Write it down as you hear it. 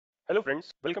Hello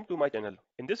friends, welcome to my channel.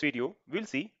 In this video, we'll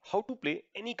see how to play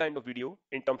any kind of video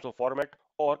in terms of format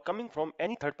or coming from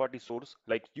any third-party source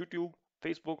like YouTube,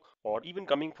 Facebook, or even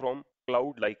coming from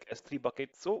cloud like S3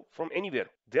 bucket. So from anywhere,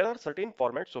 there are certain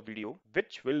formats of video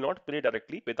which will not play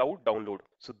directly without download.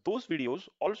 So those videos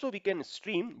also we can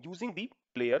stream using the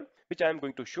player which I am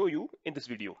going to show you in this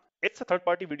video. It's a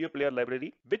third-party video player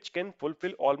library which can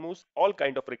fulfill almost all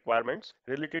kind of requirements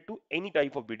related to any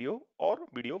type of video or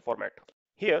video format.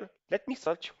 Here, let me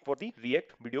search for the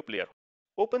React Video Player.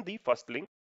 Open the first link.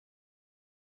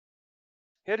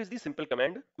 Here is the simple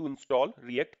command to install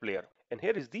React Player. And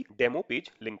here is the demo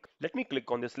page link. Let me click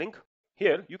on this link.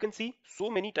 Here you can see so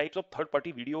many types of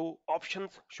third-party video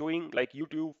options showing like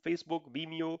YouTube, Facebook,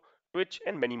 Vimeo, Twitch,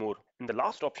 and many more. In the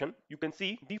last option, you can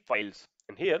see the files.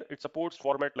 And here it supports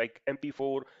format like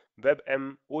MP4,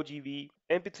 WebM, OGV,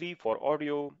 MP3 for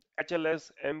audio, HLS,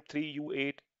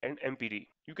 h3u8, and MPD.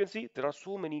 You can see there are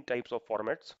so many types of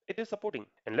formats it is supporting.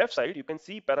 And left side, you can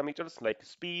see parameters like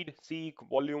speed, seek,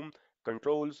 volume,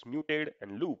 controls, muted,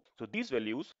 and loop. So these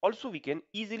values also we can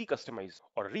easily customize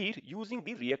or read using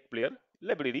the React Player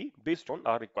library based on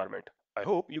our requirement. I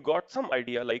hope you got some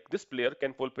idea like this player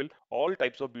can fulfill all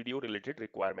types of video related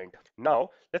requirement.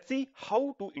 Now let's see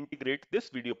how to integrate this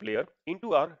video player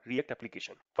into our React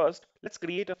application. First, let's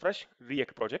create a fresh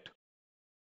React project.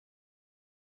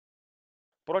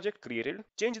 Project created,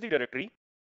 change the directory,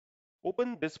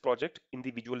 open this project in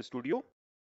the Visual Studio,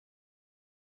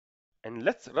 and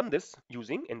let's run this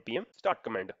using npm start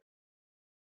command.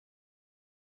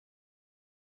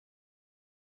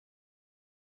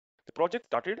 The project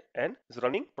started and is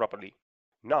running properly.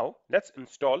 Now let's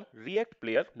install React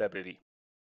Player library.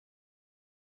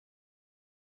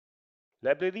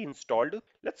 Library installed,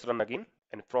 let's run again,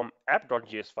 and from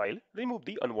app.js file, remove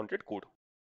the unwanted code.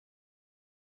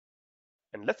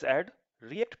 And let's add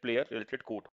React Player related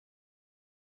code.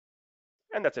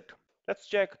 And that's it. Let's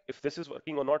check if this is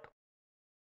working or not.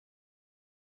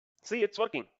 See, it's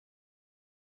working.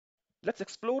 Let's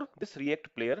explore this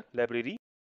React Player library.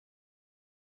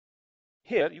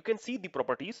 Here you can see the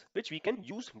properties which we can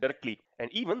use directly, and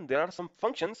even there are some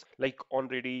functions like on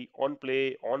ready, on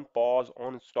play, on pause,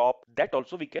 on stop that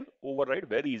also we can override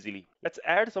very easily. Let's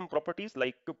add some properties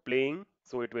like playing,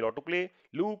 so it will autoplay,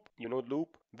 loop,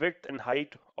 loop, width and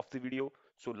height of the video.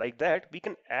 So like that we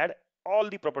can add all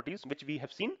the properties which we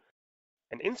have seen,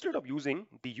 and instead of using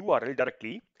the URL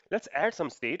directly, let's add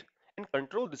some state and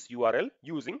control this URL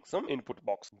using some input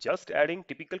box. Just adding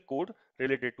typical code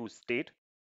related to state.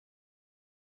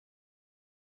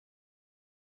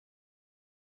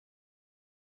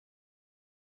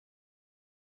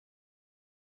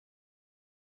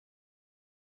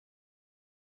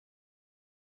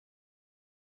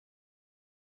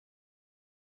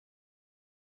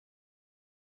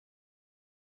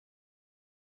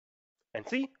 And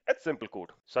see, that's simple code.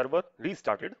 Server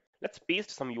restarted. Let's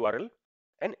paste some URL,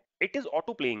 and it is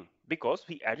auto playing because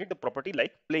we added the property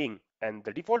like playing, and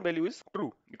the default value is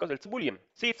true because it's a boolean.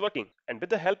 See, it's working. And with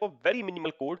the help of very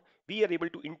minimal code, we are able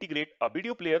to integrate a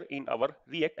video player in our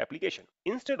React application.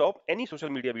 Instead of any social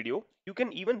media video, you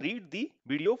can even read the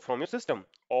video from your system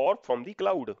or from the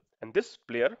cloud, and this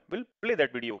player will play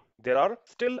that video. There are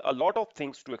still a lot of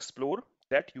things to explore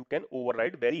that you can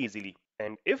override very easily.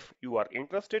 And if you are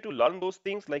interested to learn those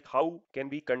things like how can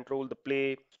we control the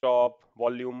play, stop,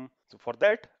 volume, so for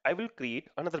that I will create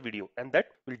another video, and that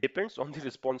will depends on the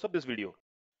response of this video.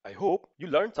 I hope you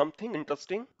learned something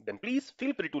interesting. Then please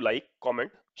feel free to like,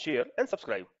 comment, share and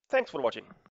subscribe. Thanks for watching.